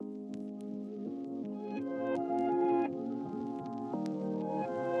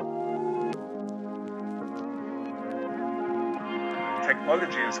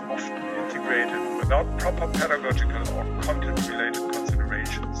technology is often integrated without proper pedagogical or content-related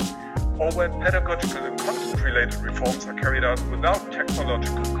considerations, or when pedagogical and content-related reforms are carried out without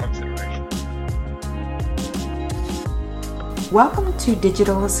technological considerations. Welcome to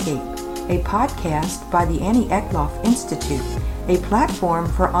Digital Escape, a podcast by the Annie Eckloff Institute, a platform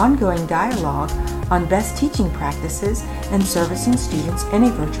for ongoing dialogue on best teaching practices and servicing students in a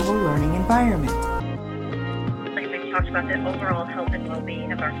virtual learning environment. We talked about the overall health and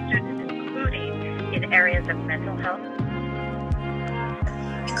well-being of our students, including in areas of mental health.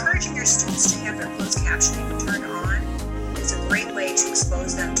 Encouraging your students to have their closed captioning turned on is a great way to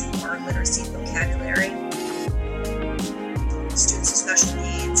expose them to more literacy vocabulary. Students with special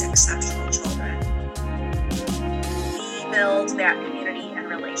needs, exceptional children. We build that community and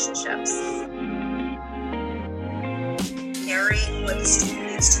relationships. Narrate what the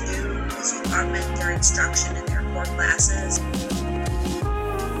student needs to do as you augment their instruction in their core classes.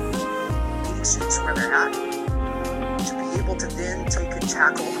 Meeting students where they're at, to be able to then take and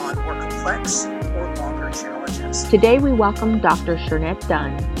tackle on more complex or longer challenges. Today we welcome Dr. Shernette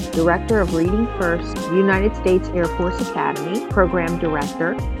Dunn, Director of Reading First, United States Air Force Academy, Program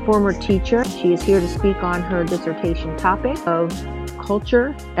Director, former teacher. She is here to speak on her dissertation topic of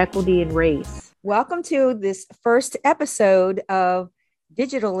culture, equity, and race. Welcome to this first episode of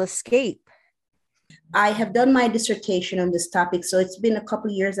Digital Escape. I have done my dissertation on this topic, so it's been a couple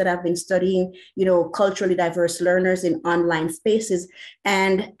of years that I've been studying, culturally diverse learners in online spaces.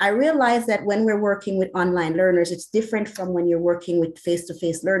 And I realized that when we're working with online learners, it's different from when you're working with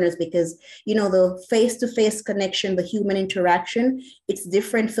face-to-face learners because, the face-to-face connection, the human interaction, it's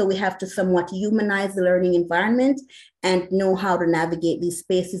different. So we have to somewhat humanize the learning environment and know how to navigate these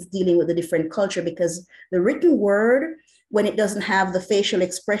spaces dealing with a different culture, because the written word, when it doesn't have the facial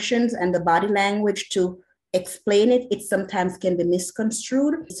expressions and the body language to explain it, it sometimes can be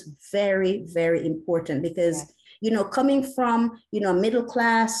misconstrued. It's very, very important because, coming from, middle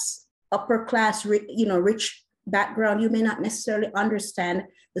class, upper class, rich background, you may not necessarily understand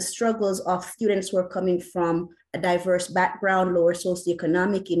the struggles of students who are coming from a diverse background, lower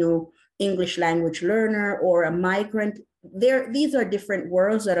socioeconomic, English language learner or a migrant. These are different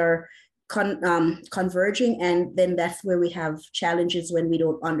worlds that are converging, and then that's where we have challenges when we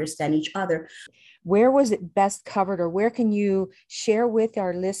don't understand each other. Where was it best covered, or where can you share with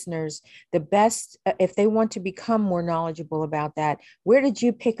our listeners the best, if they want to become more knowledgeable about that? Where did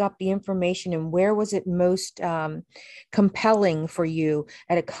you pick up the information, and where was it most compelling for you?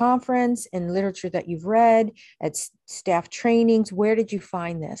 At a conference, in literature that you've read, at staff trainings? Where did you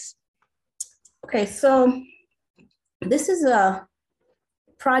find this? Okay, so this is a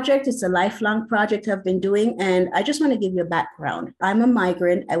project. It's a lifelong project I've been doing. And I just want to give you a background. I'm a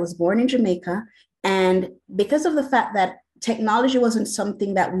migrant. I was born in Jamaica. And because of the fact that technology wasn't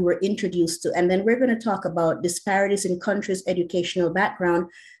something that we were introduced to, and then we're going to talk about disparities in countries' educational background,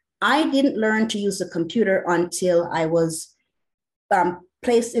 I didn't learn to use a computer until I was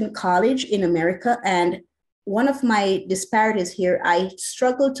placed in college in America. And one of my disparities here, I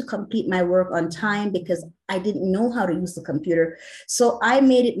struggled to complete my work on time because I didn't know how to use the computer. So I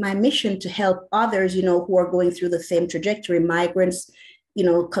made it my mission to help others, who are going through the same trajectory, migrants,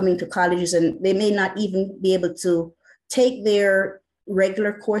 coming to colleges, and they may not even be able to take their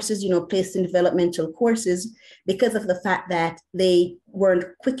regular courses, placed in developmental courses, because of the fact that they weren't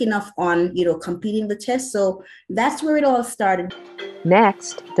quick enough on, completing the test. So that's where it all started.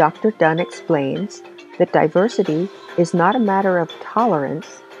 Next, Dr. Dunn explains that diversity is not a matter of tolerance,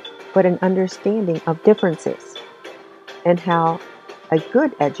 but an understanding of differences, and how a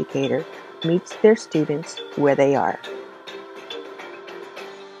good educator meets their students where they are.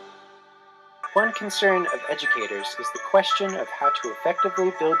 One concern of educators is the question of how to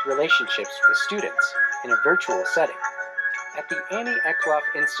effectively build relationships with students in a virtual setting. At the Annie Eckloff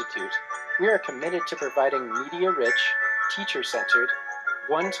Institute, we are committed to providing media-rich, teacher-centered,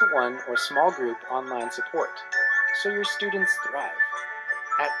 one-to-one or small group online support, so your students thrive.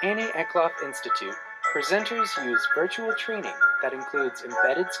 At Annie Eckloff Institute, presenters use virtual training that includes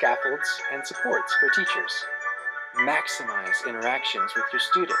embedded scaffolds and supports for teachers. Maximize interactions with your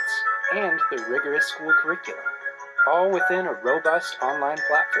students and the rigorous school curriculum, all within a robust online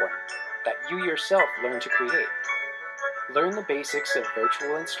platform that you yourself learn to create. Learn the basics of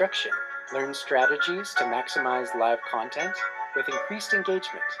virtual instruction. Learn strategies to maximize live content with increased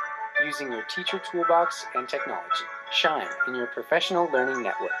engagement using your teacher toolbox and technology. Shine in your professional learning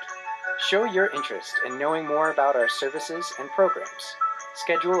network. Show your interest in knowing more about our services and programs.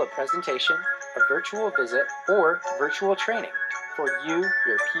 Schedule a presentation, a virtual visit, or virtual training for you,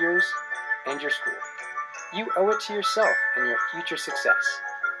 your peers, and your school. You owe it to yourself and your future success.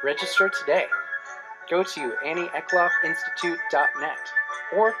 Register today. Go to AnnieEckloffInstitute.net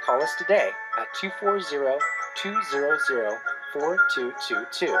or call us today at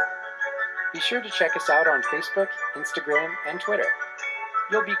 240-200-4222. Be sure to check us out on Facebook, Instagram, and Twitter.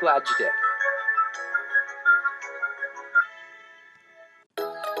 You'll be glad you did.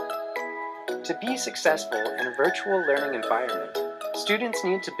 To be successful in a virtual learning environment, students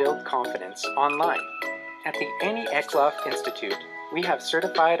need to build confidence online. At the Annie Eckloff Institute, we have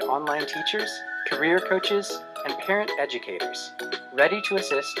certified online teachers, career coaches, and parent educators ready to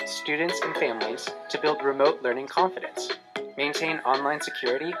assist students and families to build remote learning confidence, maintain online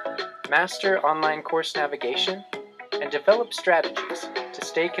security, master online course navigation, and develop strategies to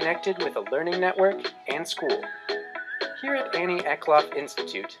stay connected with a learning network and school. Here at Annie Eckloff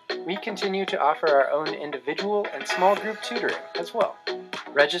Institute, we continue to offer our own individual and small group tutoring as well.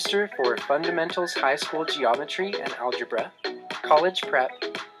 Register for Fundamentals High School Geometry and Algebra, College Prep,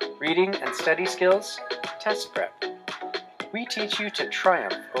 Reading and Study Skills, Test Prep. We teach you to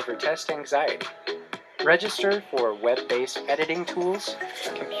triumph over test anxiety. Register for web-based editing tools,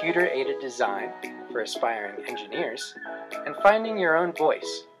 computer-aided design for aspiring engineers, and finding your own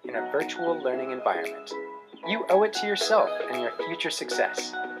voice in a virtual learning environment. You owe it to yourself and your future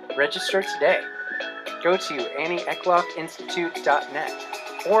success. Register today. Go to AnnieEckloffInstitute.net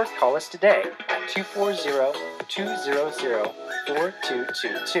or call us today at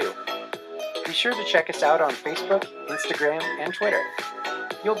 240-200-4222. Be sure to check us out on Facebook, Instagram, and Twitter.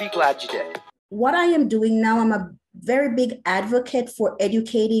 You'll be glad you did. What I am doing now, I'm a very big advocate for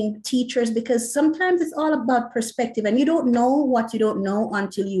educating teachers because sometimes it's all about perspective and you don't know what you don't know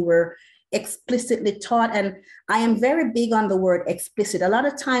until you were explicitly taught. And I am very big on the word explicit. A lot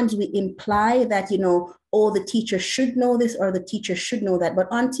of times we imply that, oh, the teacher should know this or the teacher should know that. But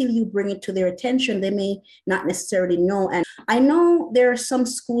until you bring it to their attention, they may not necessarily know. And I know there are some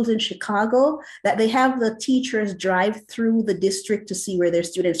schools in Chicago that they have the teachers drive through the district to see where their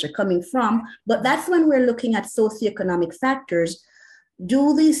students are coming from. But that's when we're looking at socioeconomic factors.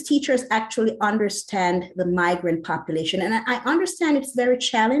 Do these teachers actually understand the migrant population? And I understand it's very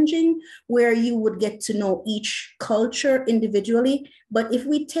challenging where you would get to know each culture individually. But if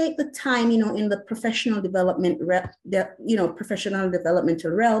we take the time, in the professional development, professional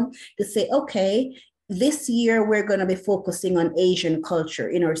developmental realm to say, okay, this year we're going to be focusing on Asian culture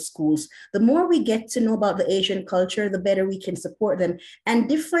in our schools. The more we get to know about the Asian culture, the better we can support them. And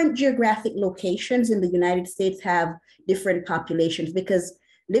different geographic locations in the United States have different populations, because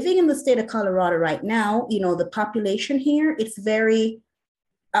living in the state of Colorado right now, the population here, it's very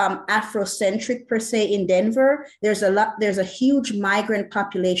Afrocentric per se. In Denver. There's a huge migrant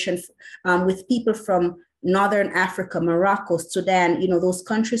population with people from Northern Africa, Morocco, Sudan, those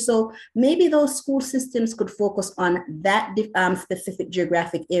countries. So maybe those school systems could focus on that specific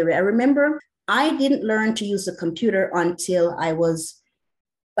geographic area. I remember I didn't learn to use a computer until I was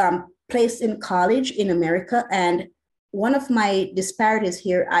placed in college in America. And one of my disparities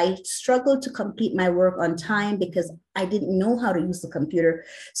here, I struggled to complete my work on time because I didn't know how to use the computer.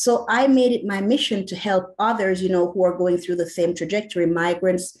 So I made it my mission to help others, who are going through the same trajectory,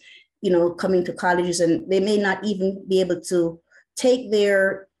 migrants, coming to colleges, and they may not even be able to take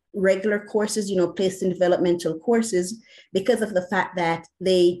their regular courses, placed in developmental courses because of the fact that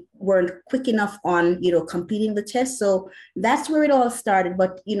they weren't quick enough on, completing the test. So that's where it all started.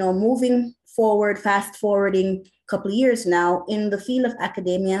 But, moving forward, fast forwarding a couple of years now in the field of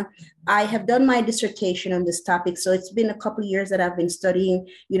academia, I have done my dissertation on this topic. So it's been a couple of years that I've been studying,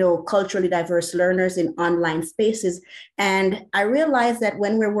 culturally diverse learners in online spaces. And I realized that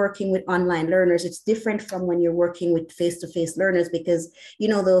when we're working with online learners, it's different from when you're working with face-to-face learners because,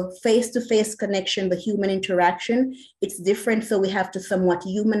 the face-to-face connection, the human interaction, it's different. So we have to somewhat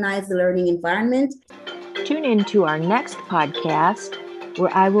humanize the learning environment. Tune in to our next podcast,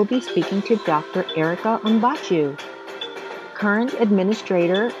 where I will be speaking to Dr. Erica Mbachu, current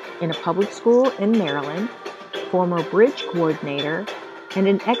administrator in a public school in Maryland, former bridge coordinator, and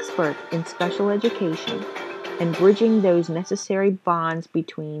an expert in special education and bridging those necessary bonds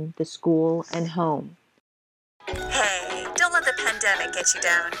between the school and home. Hey, don't let the pandemic get you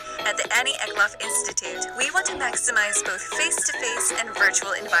down. At the Annie Eckloff Institute, we want to maximize both face-to-face and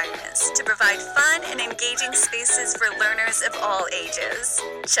virtual environments to provide fun and engaging spaces for learners of all ages.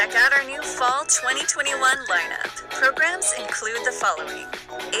 Check out our new Fall 2021 lineup. Programs include the following: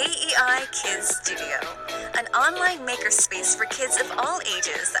 AEI Kids Studio, an online makerspace for kids of all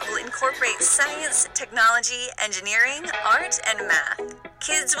ages that will incorporate science, technology, engineering, art, and math.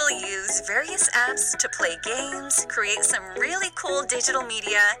 Kids will use various apps to play games, create some really cool digital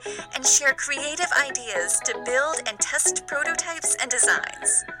media, and share creative ideas to build and test prototypes and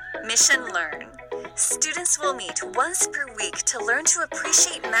designs. Mission Learn. Students will meet once per week to learn to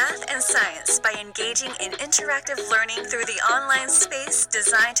appreciate math and science by engaging in interactive learning through the online space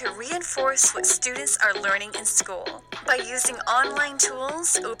designed to reinforce what students are learning in school. By using online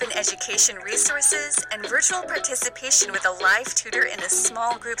tools, open education resources, and virtual participation with a live tutor in a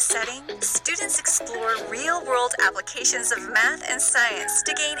small group setting, students explore real-world applications of math and science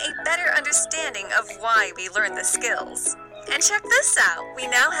to gain a better understanding of why we learn the skills. And check this out, we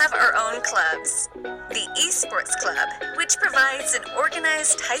now have our own clubs. The Esports Club, which provides an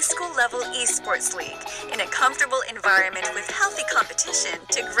organized high school level esports league in a comfortable environment with healthy competition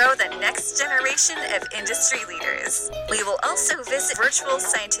to grow the next generation of industry leaders. We will also visit virtual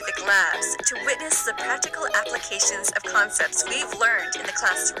scientific labs to witness the practical applications of concepts we've learned in the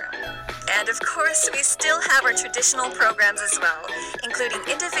classroom. And of course, we still have our traditional programs as well, including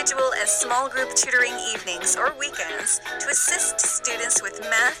individual and small group tutoring evenings or weekends to assist students with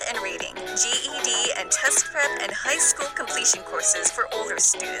math and reading, GED and test prep, and high school completion courses for older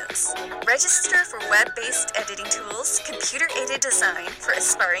students. Register for web-based editing tools, computer-aided design for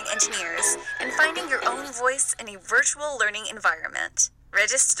aspiring engineers, and finding your own voice in a virtual learning environment.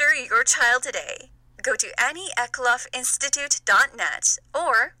 Register your child today. Go to annieeklofinstitute.net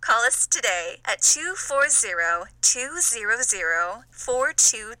or call us today at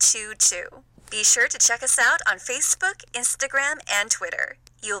 240-200-4222. Be sure to check us out on Facebook, Instagram, and Twitter.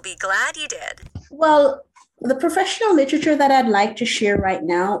 You'll be glad you did. Well, the professional literature that I'd like to share right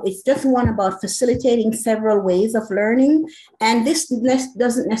now is just one about facilitating several ways of learning. And this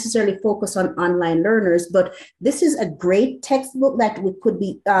doesn't necessarily focus on online learners, but this is a great textbook that could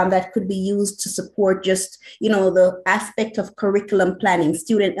be used to support just, the aspect of curriculum planning,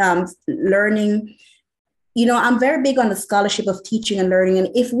 student learning. I'm very big on the scholarship of teaching and learning. And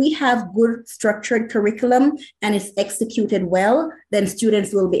if we have good structured curriculum and it's executed well, then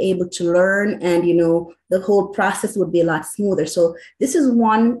students will be able to learn and, the whole process would be a lot smoother. So this is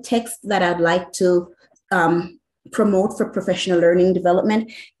one text that I'd like to promote for professional learning development.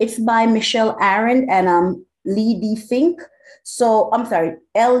 It's by Michelle Arendt and Lee D. Fink. So I'm sorry,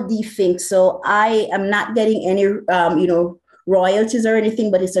 L.D. Fink. So I am not getting any, royalties or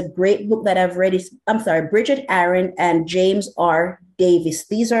anything, but it's a great book that I've read. Bridget Arendt and James R. Davis.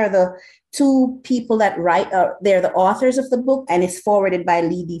 These are the two people that write, they're the authors of the book, and it's forwarded by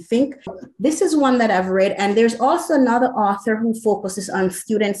Lee D. Fink. This is one that I've read, and there's also another author who focuses on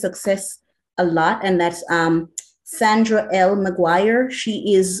student success a lot, and that's Sandra L. McGuire.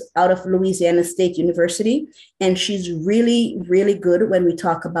 She is out of Louisiana State University, and she's really, really good when we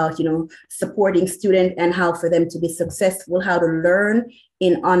talk about, supporting students and how for them to be successful, how to learn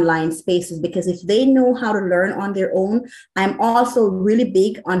in online spaces, because if they know how to learn on their own, I'm also really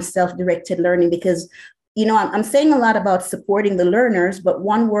big on self-directed learning because I'm saying a lot about supporting the learners, but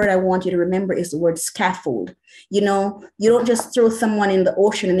one word I want you to remember is the word scaffold. You don't just throw someone in the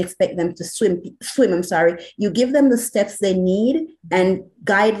ocean and expect them to swim. You give them the steps they need and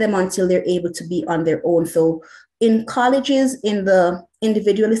guide them until they're able to be on their own. So in colleges, in the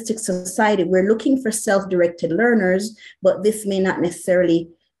individualistic society, we're looking for self-directed learners, but this may not necessarily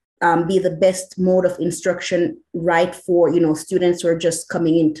be the best mode of instruction, right, for, students who are just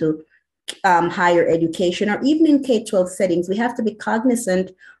coming into higher education, or even in K-12 settings. We have to be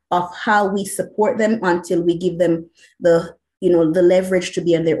cognizant of how we support them until we give them the leverage to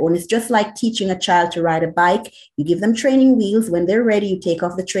be on their own. It's just like teaching a child to ride a bike. You give them training wheels. When they're ready, you take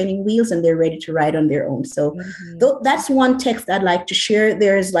off the training wheels and they're ready to ride on their own. So that's one text I'd like to share.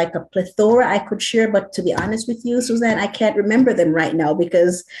 There's like a plethora I could share, but to be honest with you, Suzanne, I can't remember them right now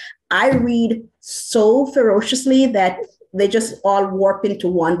because I read so ferociously that they just all warp into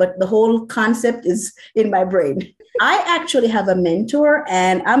one, but the whole concept is in my brain. I actually have a mentor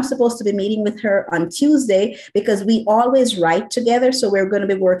and I'm supposed to be meeting with her on Tuesday because we always write together. So we're going to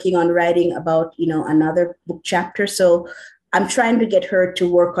be working on writing about, another book chapter. So I'm trying to get her to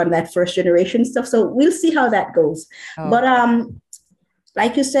work on that first generation stuff. So we'll see how that goes. Oh. But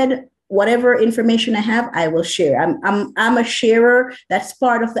like you said, whatever information I have, I will share. I'm a sharer. That's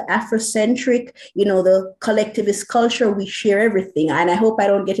part of the Afrocentric, the collectivist culture. We share everything. And I hope I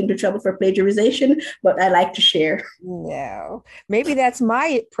don't get into trouble for plagiarization, but I like to share. No, maybe that's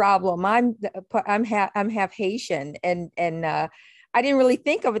my problem. I'm half Haitian, and I didn't really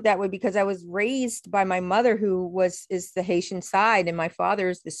think of it that way because I was raised by my mother, who is the Haitian side, and my father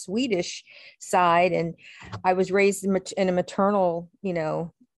is the Swedish side. And I was raised in a maternal,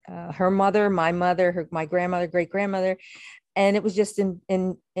 her mother, my mother, my grandmother, great grandmother. And it was just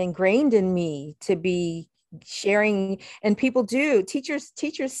ingrained in me to be sharing. And teachers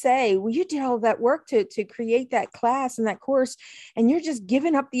say, well, you did all that work to create that class and that course, and you're just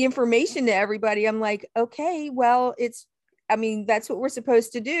giving up the information to everybody. I'm like, okay, well, that's what we're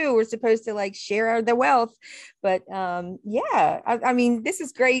supposed to do. We're supposed to share the wealth. But this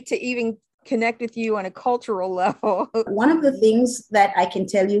is great to even connect with you on a cultural level. One of the things that I can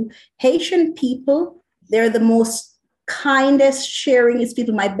tell you, Haitian people, they're the most kindest, sharingest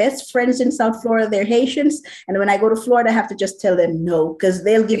people. My best friends in South Florida, they're Haitians. And when I go to Florida, I have to just tell them no, because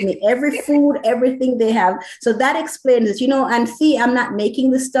they'll give me every food, everything they have. So that explains it, and see, I'm not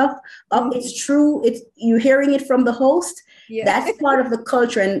making this stuff up. It's true. You're hearing it from the host. Yeah. That's part of the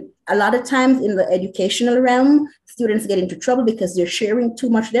culture. And a lot of times in the educational realm, students get into trouble because they're sharing too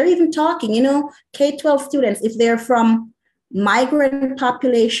much. They're even talking, K-12 students, if they're from migrant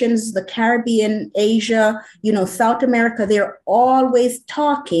populations, the Caribbean, Asia, South America, they're always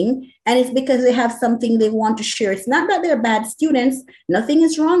talking. And it's because they have something they want to share. It's not that they're bad students. Nothing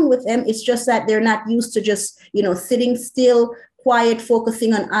is wrong with them. It's just that they're not used to just, sitting still, quiet,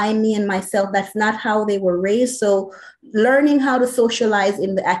 focusing on I, me, and myself. That's not how they were raised. So learning how to socialize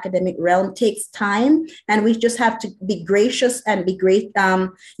in the academic realm takes time. And we just have to be gracious and be great,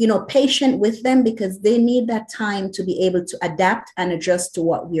 patient with them, because they need that time to be able to adapt and adjust to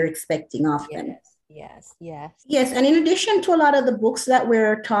what we're expecting of them. Yes. And in addition to a lot of the books that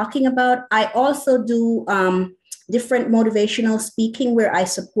we're talking about, I also do different motivational speaking where I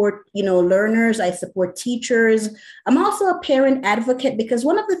support, learners, I support teachers. I'm also a parent advocate, because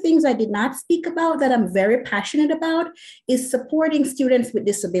one of the things I did not speak about that I'm very passionate about is supporting students with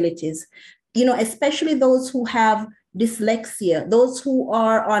disabilities, especially those who have dyslexia, those who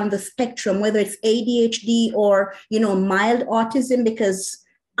are on the spectrum, whether it's ADHD or, mild autism, because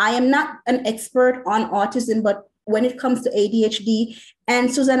I am not an expert on autism, but when it comes to ADHD, and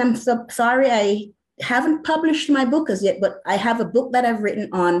Suzanne, I'm so sorry, I haven't published my book as yet, but I have a book that I've written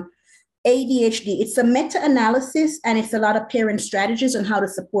on ADHD. It's a meta-analysis, and it's a lot of parent strategies on how to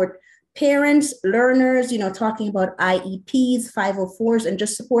support parents, learners, talking about IEPs, 504s, and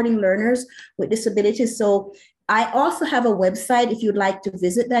just supporting learners with disabilities. So I also have a website if you'd like to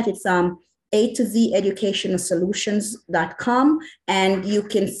visit that. It's A to Z educationalsolutions.com, and you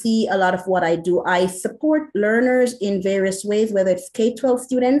can see a lot of what I do. I support learners in various ways, whether it's K-12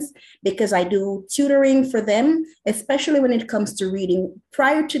 students, because I do tutoring for them, especially when it comes to reading.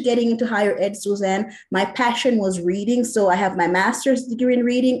 Prior to getting into higher ed, Suzanne, my passion was reading. So I have my master's degree in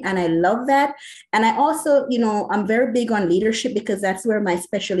reading, and I love that. And I also, I'm very big on leadership, because that's where my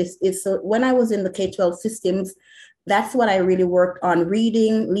specialist is. So when I was in the K-12 systems, that's what I really worked on: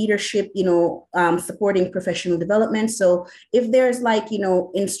 reading, leadership, supporting professional development. So if there's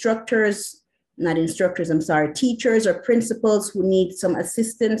teachers or principals who need some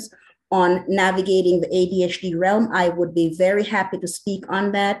assistance on navigating the ADHD realm, I would be very happy to speak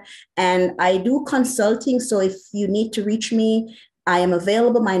on that. And I do consulting. So if you need to reach me, I am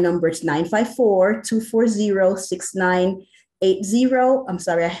available. My number is 954-240-6980. I'm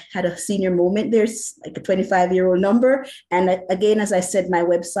sorry, I had a senior moment. There's like a 25-year-old number. And again, as I said, my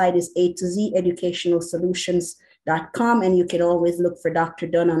website is A to Z educationalsolutions.com. And you can always look for Dr.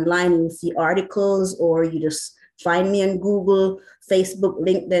 Dunn online. You'll see articles, or you just find me on Google, Facebook,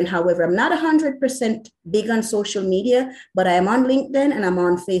 LinkedIn. However, I'm not 100% big on social media, but I am on LinkedIn and I'm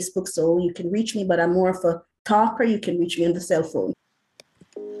on Facebook. So you can reach me, but I'm more of a talker. You can reach me on the cell phone.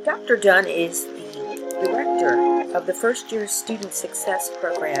 Dr. Dunn is the director of the first-year Student Success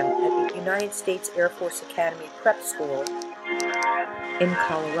Program at the United States Air Force Academy Prep School in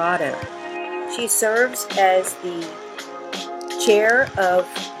Colorado. She serves as the chair of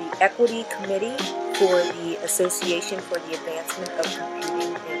the Equity Committee for the Association for the Advancement of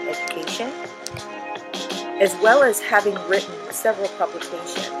Computing in Education, as well as having written several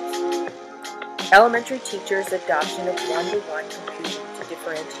publications. Elementary Teachers' Adoption of One-to-One Computing to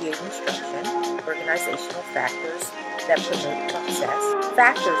Differentiate Instruction, Organizational Factors that Promote Success,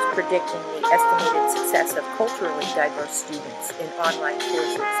 Factors Predicting the Estimated Success of Culturally Diverse Students in Online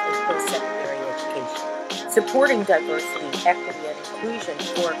Courses in Post-Secondary Education, Supporting Diversity, Equity, and Inclusion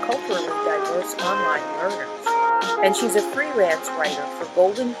for Culturally Diverse Online Learners. And she's a freelance writer for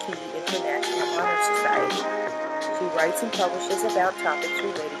Golden Key International Honor Society. She writes and publishes about topics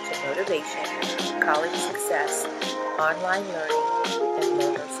related to motivation, college success, online learning, and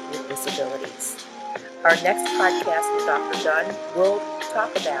learners with disabilities. Our next podcast with Dr. Dunn will talk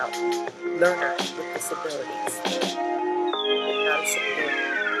about learners with disabilities and how to support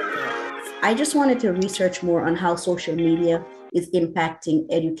families. I just wanted to research more on how social media is impacting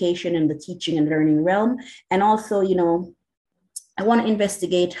education in the teaching and learning realm. And also, I want to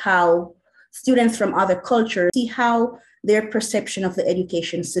investigate how students from other cultures see how their perception of the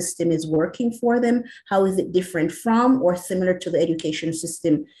education system is working for them. How is it different from or similar to the education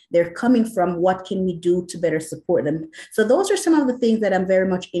system they're coming from? What can we do to better support them? So those are some of the things that I'm very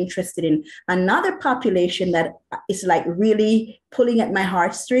much interested in. Another population that is like really pulling at my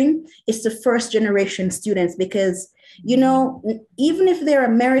heartstring is the first generation students, because, even if they're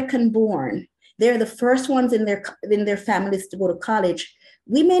American born, they're the first ones in their families to go to college.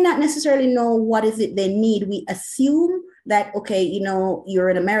 We may not necessarily know what is it they need. We assume that, okay, you're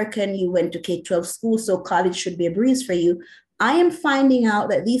an American, you went to K-12 school, so college should be a breeze for you. I am finding out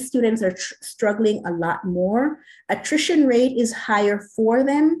that these students are struggling a lot more. Attrition rate is higher for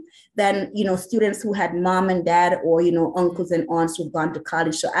them than, students who had mom and dad or, uncles and aunts who've gone to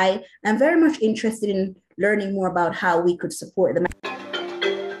college. So I am very much interested in learning more about how we could support them.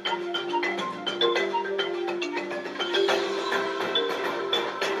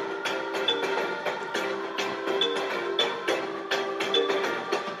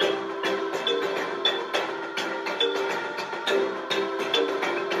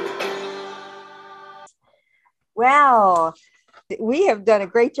 Wow. We have done a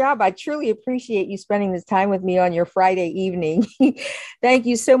great job. I truly appreciate you spending this time with me on your Friday evening. Thank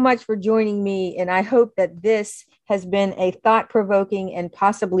you so much for joining me. And I hope that this has been a thought-provoking and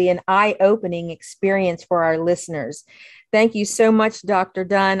possibly an eye-opening experience for our listeners. Thank you so much, Dr.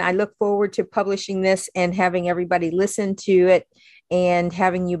 Dunn. I look forward to publishing this and having everybody listen to it and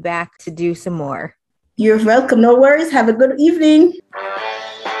having you back to do some more. You're welcome. No worries. Have a good evening.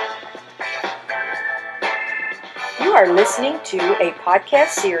 You are listening to a podcast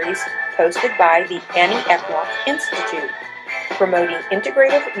series hosted by the Annie Eckloff Institute, promoting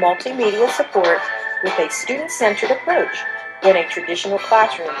integrative multimedia support with a student-centered approach when a traditional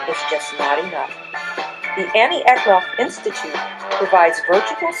classroom is just not enough. The Annie Eckloff Institute provides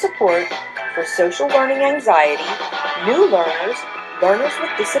virtual support for social learning anxiety, new learners, learners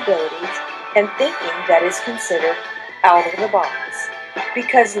with disabilities, and thinking that is considered out of the box.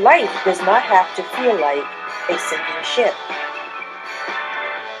 Because life does not have to feel like a sinking ship.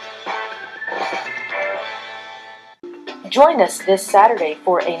 Join us this Saturday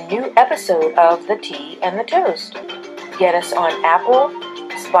for a new episode of The Tea and the Toast. Get us on Apple,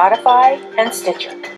 Spotify, and Stitcher.